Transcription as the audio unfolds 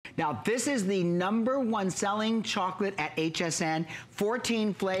Now, this is the #1 selling chocolate at HSN.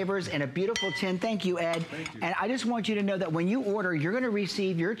 14 flavors in a beautiful tin. Thank you, Ed. Thank you. And I just want you to know that when you order, you're gonna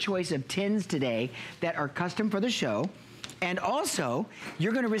receive your choice of tins today that are custom for the show. And also,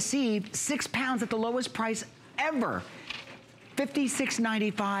 you're gonna receive 6 pounds at the lowest price ever.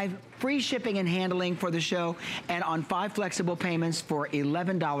 $56.95, free shipping and handling for the show, and on 5 flexible payments for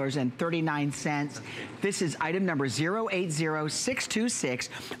 $11.39. This is item number 080626.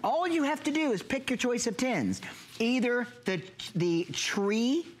 All you have to do is pick your choice of tins. Either the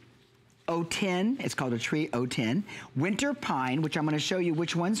Tree O10, it's called a Tree O10, Winter Pine, which I'm gonna show you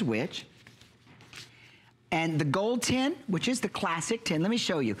which one's which, and the gold tin, which is the classic tin. Let me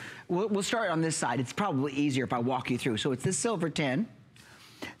show you. We'll start on this side. It's probably easier if I walk you through. So it's the silver tin.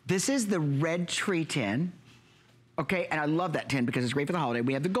 This is the red tree tin. Okay, and I love that tin because it's great for the holiday.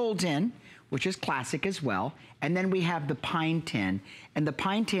 We have the gold tin, which is classic as well. And then we have the pine tin. And the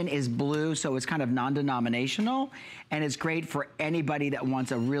pine tin is blue, so it's kind of non-denominational. And it's great for anybody that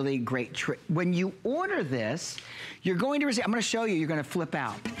wants a really great treat. When you order this, you're going to receive, I'm gonna show you, you're gonna flip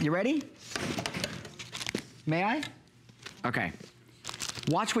out. You ready? May I? Okay.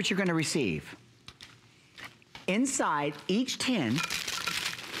 Watch what you're gonna receive. Inside each tin,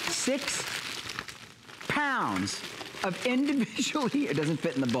 6 pounds of individually, it doesn't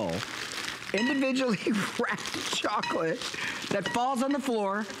fit in the bowl, individually wrapped chocolate that falls on the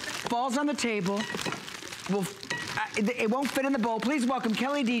floor, falls on the table, it won't fit in the bowl. Please welcome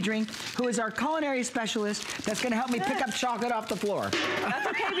Kelly Diedring, who is our culinary specialist that's gonna help me pick up chocolate off the floor. That's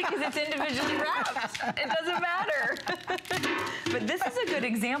okay because it's individually wrapped. It doesn't matter. But this is a good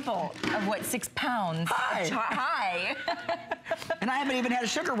example of what 6 pounds. Hi. And I haven't even had a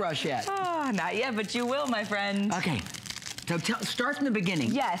sugar rush yet. Oh, not yet, but you will, my friend. Okay. So start from the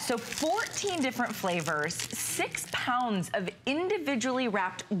beginning. Yes, so 14 different flavors, 6 pounds of individually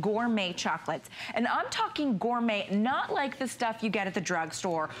wrapped gourmet chocolates. And I'm talking gourmet, not like the stuff you get at the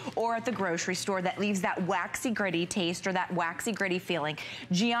drugstore or at the grocery store that leaves that waxy gritty taste or that waxy gritty feeling.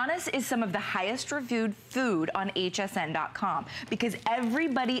 Giannios is some of the highest reviewed food on hsn.com because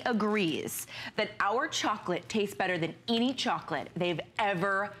everybody agrees that our chocolate tastes better than any chocolate they've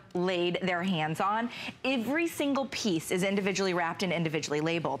ever laid their hands on. Every single piece is individually wrapped and individually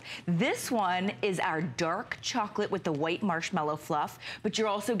labeled. This one is our dark chocolate with the white marshmallow fluff, but you're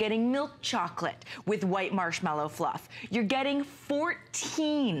also getting milk chocolate with white marshmallow fluff. You're getting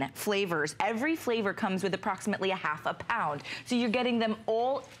 14 flavors. Every flavor comes with approximately 1/2 pound. So you're getting them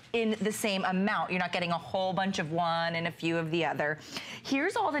all in the same amount. You're not getting a whole bunch of one and a few of the other.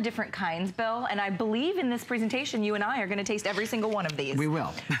 Here's all the different kinds, Bill, and I believe in this presentation you and I are gonna taste every single one of these. We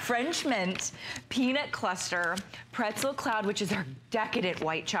will. French mint, peanut cluster, pretzel cloud, which is our decadent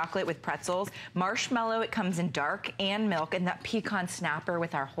white chocolate with pretzels, marshmallow, it comes in dark and milk, and that pecan snapper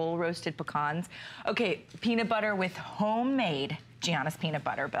with our whole roasted pecans. Okay, peanut butter with homemade Giannios peanut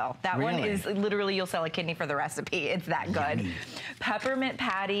butter, Bill. That one is literally, you'll sell a kidney for the recipe. It's that good. Yummy. Peppermint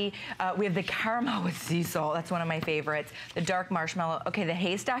patty. We have the caramel with sea salt. That's one of my favorites. The dark marshmallow. Okay, the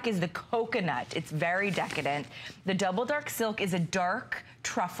haystack is the coconut. It's very decadent. The double dark silk is a dark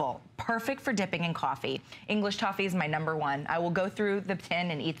truffle. Perfect for dipping in coffee. English toffee is my #1. I will go through the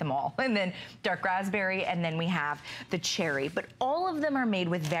tin and eat them all. And then dark raspberry, and then we have the cherry. But all of them are made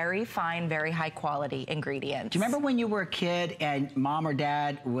with very fine, very high quality ingredients. Do you remember when you were a kid and mom or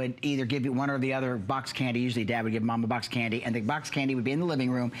dad would either give you one or the other box candy? Usually dad would give mom a box candy, and the box candy would be in the living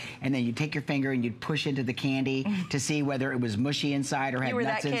room, and then you'd take your finger and you'd push into the candy to see whether it was mushy inside or had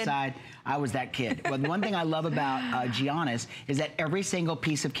nuts inside. I was that kid. Well, the one thing I love about Giannios is that every single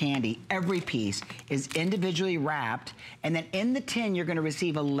piece of candy, every piece is individually wrapped, and then in the tin you're gonna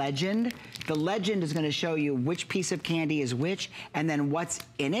receive a legend. The legend is gonna show you which piece of candy is which, and then what's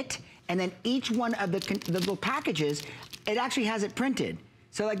in it, and then each one of the little packages, it actually has it printed.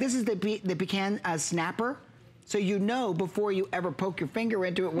 So like this is the pecan snapper. So you know before you ever poke your finger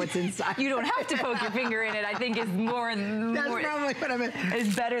into it what's inside. You don't have to poke your finger in it, I think is more That's probably what I meant.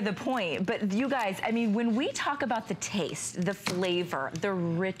 Is better the point. But you guys, I mean, when we talk about the taste, the flavor, the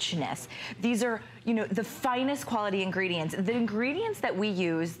richness, these are, you know, the finest quality ingredients. The ingredients that we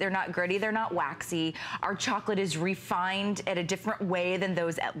use, they're not gritty, they're not waxy. Our chocolate is refined at a different way than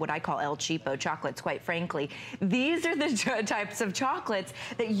those, what I call El Cheapo chocolates, quite frankly. These are the types of chocolates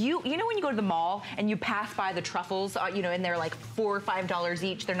that you know when you go to the mall and you pass by the truffles, you know, and they're like $4 or $5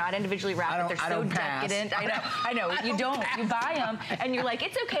 each. They're not individually wrapped, but they're so decadent. I know, you don't. You buy them and you're like,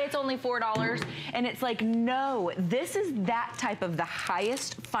 it's okay, it's only $4. And it's like, no, this is that type of the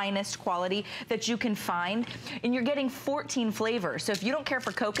highest, finest quality that you can find, and you're getting 14 flavors. So if you don't care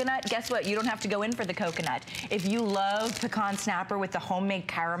for coconut, guess what? You don't have to go in for the coconut. If you love pecan snapper with the homemade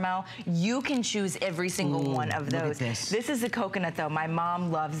caramel, you can choose every single one of those. This is a coconut though. My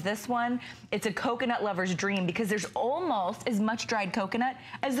mom loves this one. It's a coconut lover's dream because there's almost as much dried coconut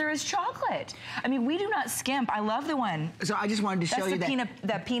as there is chocolate. I mean, we do not skimp. I love the one. So I just wanted to show you that.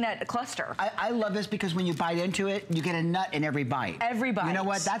 That peanut cluster. I love this because when you bite into it, you get a nut in every bite. Every bite. You know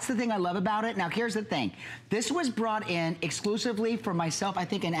what? That's the thing I love about it. Now, here's the thing. This was brought in exclusively for myself, I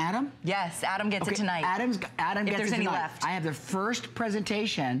think, and Adam. Yes, Adam gets it tonight. Adam if gets there's it any tonight. left. I have the first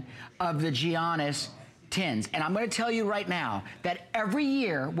presentation of the Giannios tins. And I'm going to tell you right now that every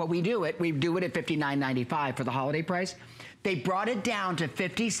year, we do it at $59.95 for the holiday price. They brought it down to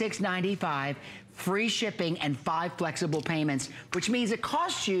 $56.95, free shipping, and 5 flexible payments, which means it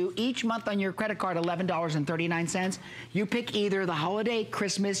costs you each month on your credit card $11.39. You pick either the holiday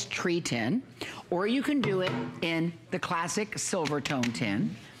Christmas tree tin, or you can do it in the classic silver tone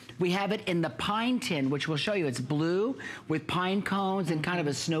tin. We have it in the pine tin, which we'll show you. It's blue with pine cones and kind of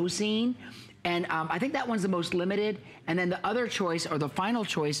a snow scene. And I think that one's the most limited. And then the other choice, or the final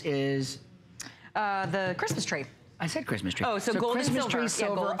choice, is the Christmas tree. I said Christmas tree. Oh, so gold and Christmas silver. tree,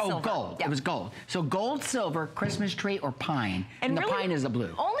 silver. Yeah, gold, gold. Yeah. It was gold. So gold, silver, Christmas tree, or pine. And the really, pine is the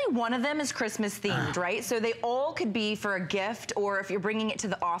blue. Only one of them is Christmas themed, right? So they all could be for a gift, or if you're bringing it to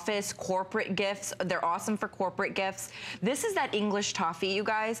the office, corporate gifts. They're awesome for corporate gifts. This is that English toffee, you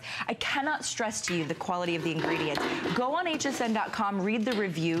guys. I cannot stress to you the quality of the ingredients. Go on hsn.com, read the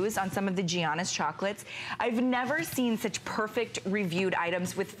reviews on some of the Giannios chocolates. I've never seen such perfect reviewed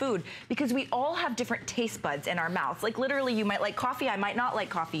items with food because we all have different taste buds in our mouths. Like literally, you might like coffee, I might not like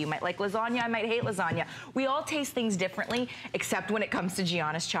coffee. You might like lasagna, I might hate lasagna. We all taste things differently, except when it comes to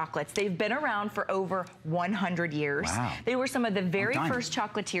Giannios chocolates. They've been around for over 100 years. Wow. They were some of the very first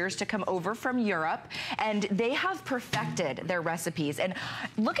chocolatiers to come over from Europe, and they have perfected their recipes. And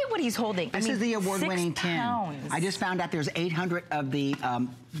look at what he's holding. This is the award-winning 6 tin. pounds. I just found out there's 800 of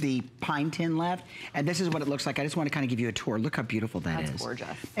the pine tin left, and this is what it looks like. I just want to kind of give you a tour. Look how beautiful that is. That's gorgeous.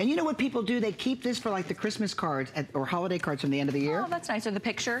 And you know what people do? They keep this for like the Christmas cards or holiday cards from the end of the year. Oh, that's nice. Or the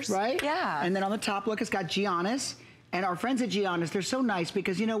pictures. Right? Yeah. And then on the top, look, it's got Giannios. And our friends at Giannios, they're so nice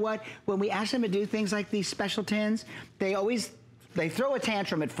because you know what? When we ask them to do things like these special tins, they throw a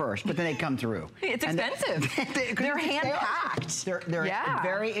tantrum at first, but then they come through. It's expensive. They're hand-packed. They're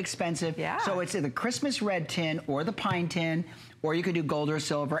very expensive. Yeah. So it's in the Christmas red tin or the pine tin, or you can do gold or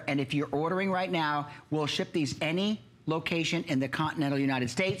silver. And if you're ordering right now, we'll ship these any location in the continental United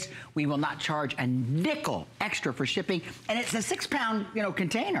States. We will not charge a nickel extra for shipping, and it's a 6-pound,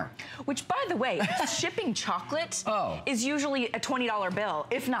 container. Which, by the way, shipping chocolate is usually a $20 bill,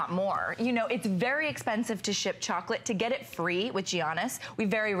 if not more. It's very expensive to ship chocolate. To get it free with Giannios, we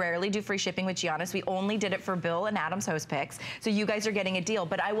very rarely do free shipping with Giannios. We only did it for Bill and Adam's Host Picks, so you guys are getting a deal.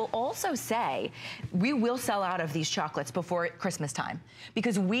 But I will also say, we will sell out of these chocolates before Christmas time,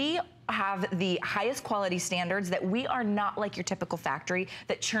 because we have the highest quality standards, that we are not like your typical factory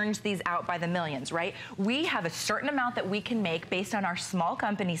that churns these out by the millions, right? We have a certain amount that we can make based on our small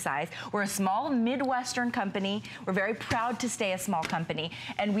company size. We're a small Midwestern company. We're very proud to stay a small company,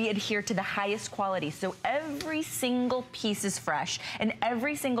 and we adhere to the highest quality. So every single piece is fresh, and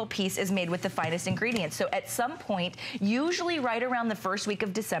every single piece is made with the finest ingredients. So at some point, usually right around the first week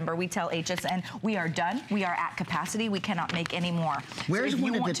of December, we tell HSN, we are done, we are at capacity, we cannot make any more. Where's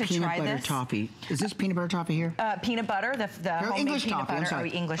one of the peanut butter this, toffee? Is this peanut butter toffee here? Peanut butter, the homemade English peanut toffee. butter.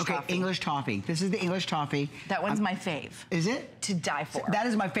 English toffee. English toffee. This is the English toffee. That one's my fave. Is it? To die for. That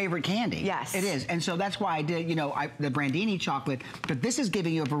is my favorite candy. Yes. It is. And so that's why I did, the Brandini chocolate. But this is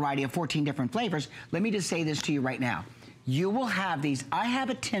giving you a variety of 14 different flavors. Let me just say this to you right now. You will have these. I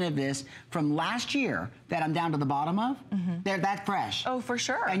have a tin of this from last year that I'm down to the bottom of. They're that fresh. Oh, for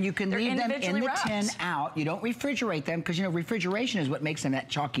sure. And you can leave them in the wrapped. tin out. You don't refrigerate them because, refrigeration is what makes them that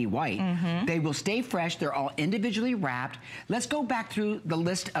chalky white. They will stay fresh. They're all individually wrapped. Let's go back through the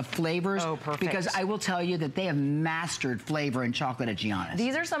list of flavors. Oh, perfect. Because I will tell you that they have mastered flavor in chocolate at Giannios.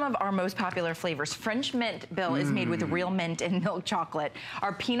 These are some of our most popular flavors. French mint, Bill, is made with real mint and milk chocolate.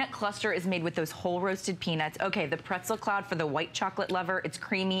 Our peanut cluster is made with those whole roasted peanuts. Okay, the pretzel cloud for the white chocolate lover. It's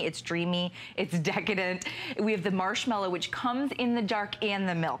creamy, it's dreamy, it's decadent. We have the marshmallow, which comes in the dark and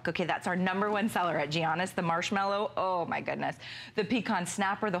the milk. Okay, that's our #1 seller at Giannios, the marshmallow. Oh my goodness. The pecan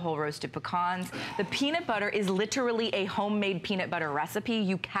snapper, the whole roasted pecans. The peanut butter is literally a homemade peanut butter recipe.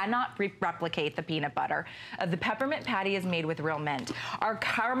 You cannot replicate the peanut butter. The peppermint patty is made with real mint. Our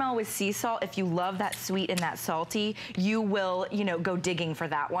caramel with sea salt, if you love that sweet and that salty, you will, go digging for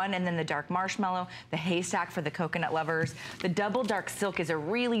that one. And then the dark marshmallow, the haystack for the coconut lovers, flavors. The double dark silk is a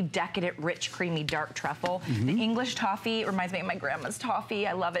really decadent, rich, creamy, dark truffle. The English toffee reminds me of my grandma's toffee.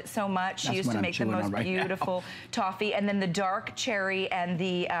 I love it so much. She used to make the most beautiful toffee. And then the dark cherry and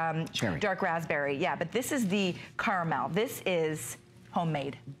the dark raspberry. Yeah, but this is the caramel. This is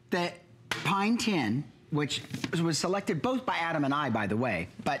homemade. The pine tin, which was selected both by Adam and I, by the way,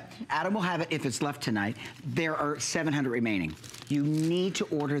 but Adam will have it if it's left tonight. There are 700 remaining. You need to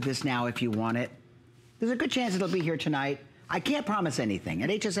order this now if you want it. There's a good chance it'll be here tonight. I can't promise anything. At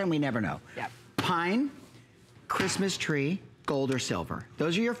HSN, we never know. Yep. Pine, Christmas tree, gold or silver.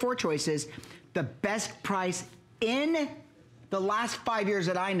 Those are your 4 choices. The best price in the last 5 years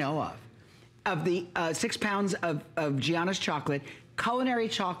that I know of the 6 pounds of Giannios chocolate, culinary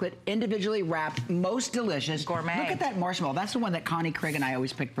chocolate, individually wrapped, most delicious. Gourmet. Look at that marshmallow. That's the one that Connie, Craig, and I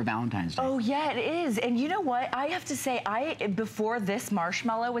always pick for Valentine's Day. Oh, yeah, it is. And you know what? I have to say, before this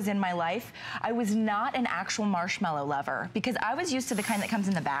marshmallow was in my life, I was not an actual marshmallow lover because I was used to the kind that comes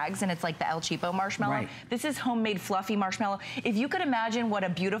in the bags and it's like the El Cheapo marshmallow. Right. This is homemade fluffy marshmallow. If you could imagine what a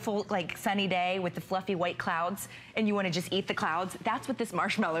beautiful, like, sunny day with the fluffy white clouds and you want to just eat the clouds, that's what this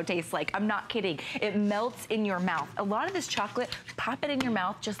marshmallow tastes like. I'm not kidding. It melts in your mouth. A lot of this chocolate, pop it in your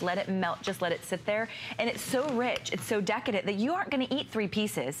mouth, just let it melt, just let it sit there. And it's so rich, it's so decadent that you aren't gonna eat 3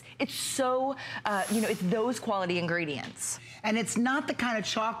 pieces. It's so, you know, it's those quality ingredients. And it's not the kind of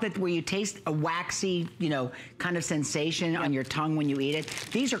chocolate where you taste a waxy, you know, kind of sensation on your tongue when you eat it.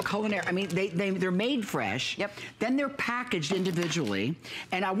 These are culinary, I mean, they're made fresh. Yep. Then they're packaged individually.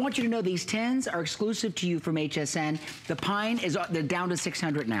 And I want you to know these tins are exclusive to you from HSN. The pine is, they're down to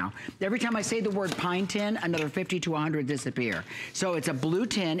 600 now. Every time I say the word pine tin, another 50 to 100 disappear. So it's a blue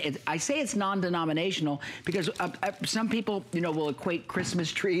tin. I say it's non-denominational because some people, you know, will equate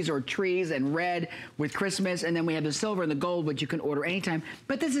Christmas trees or trees and red with Christmas. And then we have the silver and the gold, which you can order anytime.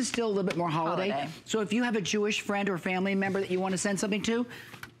 But this is still a little bit more holiday. So if you have a Jewish friend or family member that you want to send something to,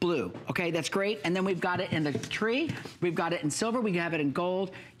 blue, okay, that's great. And then we've got it in the tree, we've got it in silver, we have it in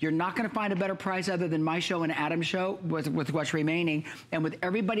gold. You're not gonna find a better price other than my show and Adam's show with what's remaining. And with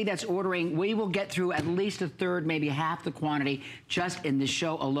everybody that's ordering, we will get through at least a third, maybe half the quantity just in this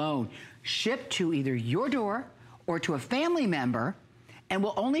show alone. Shipped to either your door or to a family member, and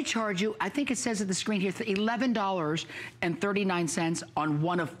we'll only charge you, I think it says at the screen here, $11.39 on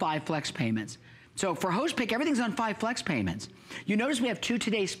one of 5 flex payments. So for Host Pick, everything's on 5 flex payments. You notice we have 2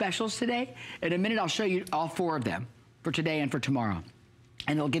 today's specials today. In a minute, I'll show you all 4 of them for today and for tomorrow.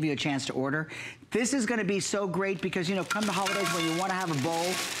 And it'll give you a chance to order. This is gonna be so great because, you know, come the holidays when you wanna have a bowl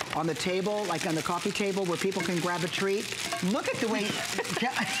on the table, like on the coffee table where people can grab a treat. Look at the way...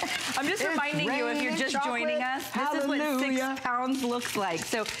 I'm just reminding you, if you're just joining us, this is what 6 pounds looks like.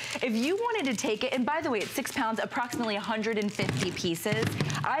 So if you wanted to take it, and by the way, it's 6 pounds, approximately 150 pieces.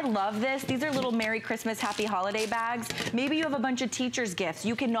 I love this. These are little Merry Christmas, Happy Holiday bags. Maybe you have a bunch of teacher's gifts.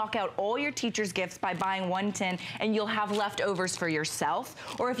 You can knock out all your teacher's gifts by buying 1 tin and you'll have leftovers for yourself.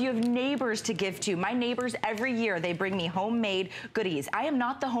 Or if you have neighbors to give to. My neighbors, every year, they bring me homemade goodies. I am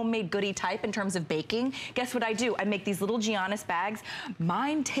not the homemade goodie type in terms of baking. Guess what I do? I make these little Giannios bags.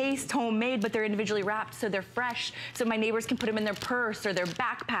 Mine taste homemade, but they're individually wrapped, so they're fresh. So my neighbors can put them in their purse or their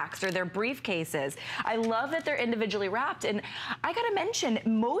backpacks or their briefcases. I love that they're individually wrapped. And I gotta mention,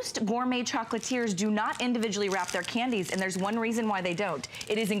 most gourmet chocolatiers do not individually wrap their candies, and there's one reason why they don't.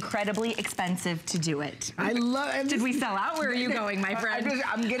 It is incredibly expensive to do it. I love it. Did we sell out? Where are you going, my friend?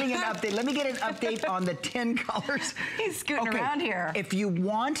 I'm getting an update. Let me get an update on the tin colors. He's scooting around here. If you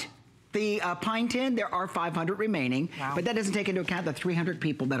want the pine tin, there are 500 remaining, but that doesn't take into account the 300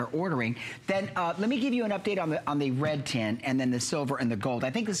 people that are ordering. Then let me give you an update on the red tin and then the silver and the gold. I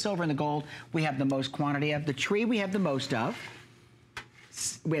think the silver and the gold we have the most quantity of. The tree we have the most of.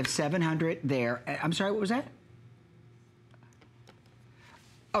 We have 700 there. I'm sorry, what was that?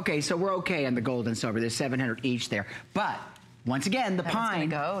 Okay, so we're okay on the gold and silver. There's 700 each there. But once again, the pine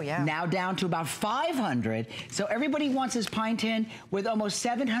now down to about 500. So everybody wants this pine tin with almost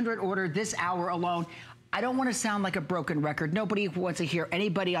 700 ordered this hour alone. I don't want to sound like a broken record. Nobody wants to hear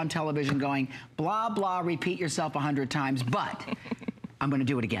anybody on television going, blah, blah, repeat yourself 100 times, but I'm going to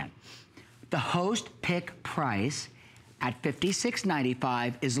do it again. The Host Pick price at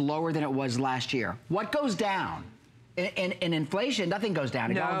 $56.95 is lower than it was last year. What goes down? In inflation, nothing goes down,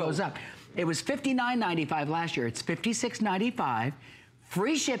 it all goes up. It was $59.95 last year. It's $56.95,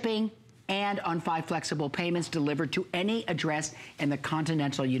 free shipping and on 5 flexible payments delivered to any address in the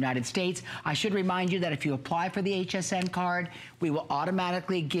continental United States. I should remind you that if you apply for the HSN card, we will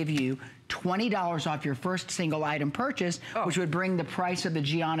automatically give you $20 off your first single item purchase, which would bring the price of the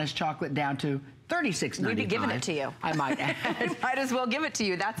Giannios chocolate down to $36.95. We'd be giving it to you. I might add. Might as well give it to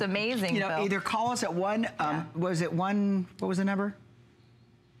you. That's amazing, You know, Phil. either call us at what was the number?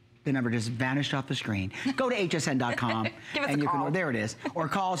 The number just vanished off the screen. Go to hsn.com. Give us and a you call. can, there it is. Or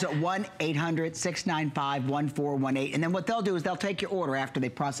call us at 1-800-695-1418. And then what they'll do is they'll take your order after they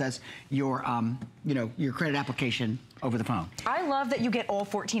process your, your credit application over the phone. I love that you get all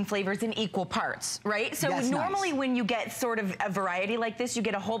 14 flavors in equal parts, right? So That's normally nice. when you get sort of a variety like this, you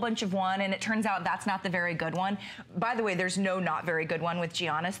get a whole bunch of one, and it turns out that's not the very good one. By the way, there's no not very good one with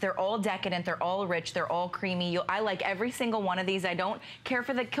Giannios. They're all decadent, they're all rich, they're all creamy. I like every single one of these. I don't care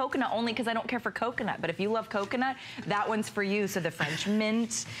for the coconut only because I don't care for coconut, but if you love coconut, that one's for you. So the French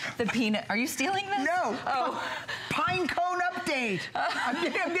mint, the peanut. Are you stealing this? No. Oh. Pine cone update.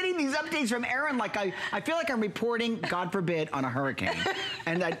 I'm getting these updates from Aaron like I feel like I'm reporting, God forbid, on a hurricane.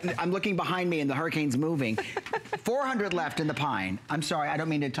 And I'm looking behind me and the hurricane's moving. 400 left in the pine. I'm sorry, I don't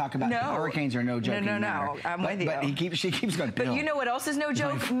mean to talk about hurricanes are no joking matter. I'm with you. But she keeps going, Bill. But you know what else is no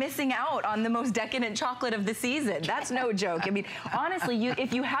joke? Missing out on the most decadent chocolate of the season. That's no joke. I mean, honestly,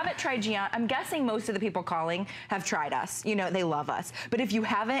 if you haven't tried Giannios, I'm guessing most of the people calling have tried us. You know, they love us. But if you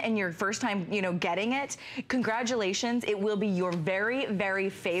haven't and your first time, getting it, congratulations. It will be your very, very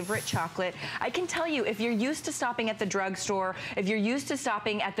favorite chocolate. I can tell you, if you're used to stopping at the drugstore, if you're used to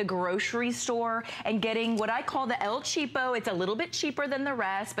stopping at the grocery store and getting what I call the El Cheapo, it's a little bit cheaper than the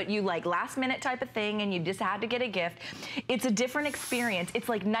rest, but you like last minute type of thing and you just had to get a gift. It's a different experience. It's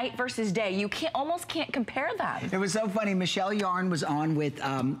like night versus day. You almost can't compare them. It was so funny. Michelle Yarn was on with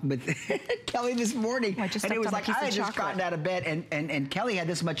Kelly this morning, and it was like I had just gotten out of bed, and Kelly had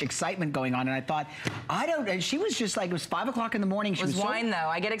this much excitement going on, and I thought, and she was just like, it was 5 o'clock in the morning. It was wine though.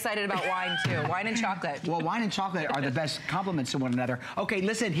 I get excited about wine too. Wine and chocolate. Well, wine and chocolate are the best compliments to one another. Okay,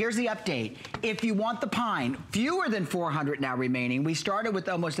 listen, here's the update. If you want the pine, fewer than 400 now remaining. We started with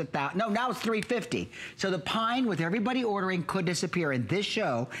almost 1,000. No, now it's 350. So the pine, with everybody ordering, could disappear. In this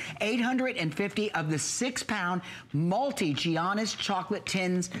show, 850 of the 6-pound multi-Giannios chocolate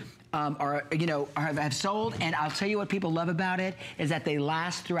tins have sold, and I'll tell you what people love about it is that they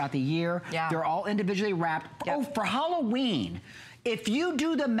last throughout the year. Yeah. They're all individually wrapped. Yep. Oh, for Halloween, if you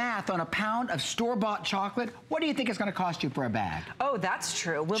do the math on a pound of store-bought chocolate, what do you think it's going to cost you for a bag? Oh, that's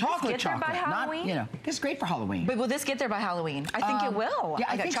true. Will this get there by Halloween? This is great for Halloween. But will this get there by Halloween? I think it will. Yeah,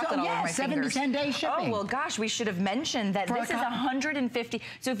 I got chocolate all over my 7 fingers. to 10 days shipping. Oh, well, gosh, we should have mentioned that this is 150.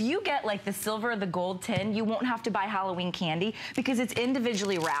 So if you get like the silver or the gold tin, you won't have to buy Halloween candy because it's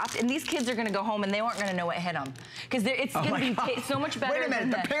individually wrapped. And these kids are going to go home and they aren't going to know what hit them because it's going to be so much better. Wait a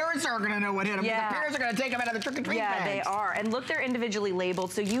minute, the parents are going to know what hit them. Yeah. The parents are going to take them out of the trick-or-treat bags. Yeah, they are. And look, they're individually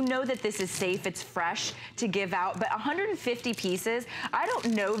labeled. So you know that this is safe, it's fresh to give out, but 150 pieces, I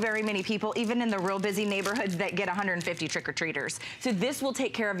don't know very many people, even in the real busy neighborhoods, that get 150 trick-or-treaters. So this will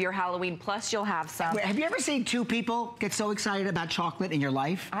take care of your Halloween, plus you'll have some. Wait, have you ever seen 2 people get so excited about chocolate in your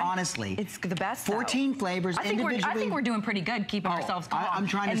life? Honestly. It's the best, 14 flavors, I think we're doing pretty good keeping ourselves calm I'm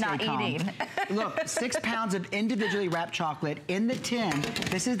trying to stay not calm. eating. Look, 6 pounds of individually wrapped chocolate in the tin.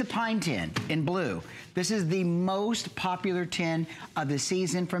 This is the pine tin in blue. This is the most popular tin of the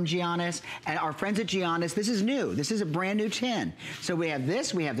season from Giannios. And our friends at Giannios, this is new. This is a brand new tin. So we have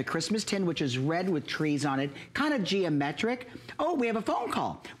this, we have the Christmas tin, which is red with trees on it, kind of geometric. Oh, we have a phone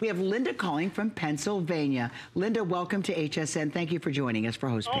call. We have Linda calling from Pennsylvania. Linda, welcome to HSN. Thank you for joining us for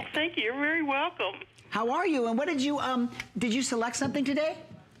Host Pick. Oh, thank you. You're very welcome. How are you? And what did you select something today?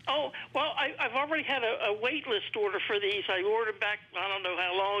 Oh, well, I've already had a wait list order for these. I ordered back, I don't know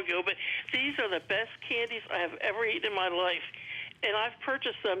how long ago, but these are the best candies I have ever eaten in my life. And I've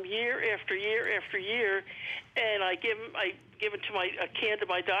purchased them year after year after year, and I give it to a can to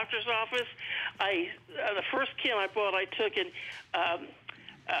my doctor's office. The first can I bought, I took and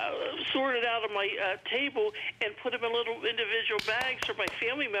sorted out on my table and put them in little individual bags for my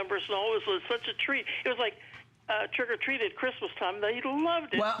family members, and always was such a treat. It was like trick-or-treat at Christmas time. They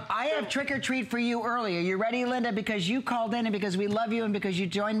loved it. Well, I have trick-or-treat for you earlier. You ready, Linda? Because you called in and because we love you and because you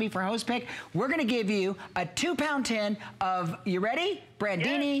joined me for Host Pick, we're going to give you a 2-pound tin of, you ready?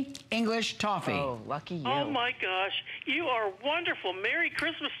 Brandini English Toffee. Oh, lucky you. Oh my gosh, you are wonderful. Merry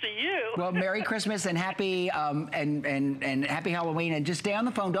Christmas to you. Well, Merry Christmas and happy and happy Halloween. And just stay on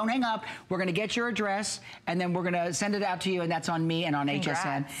the phone. Don't hang up. We're going to get your address, and then we're going to send it out to you, and that's on me and on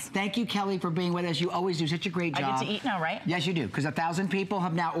HSN. Thank you, Kelly, for being with us. You always do such a great job. I get to eat now, right? Yes, you do, because 1,000 people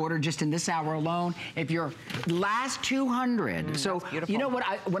have now ordered just in this hour alone. If you're last 200. So, you know what?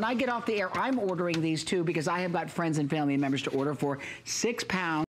 When I get off the air, I'm ordering these too, because I have got friends and family members to order for. £6.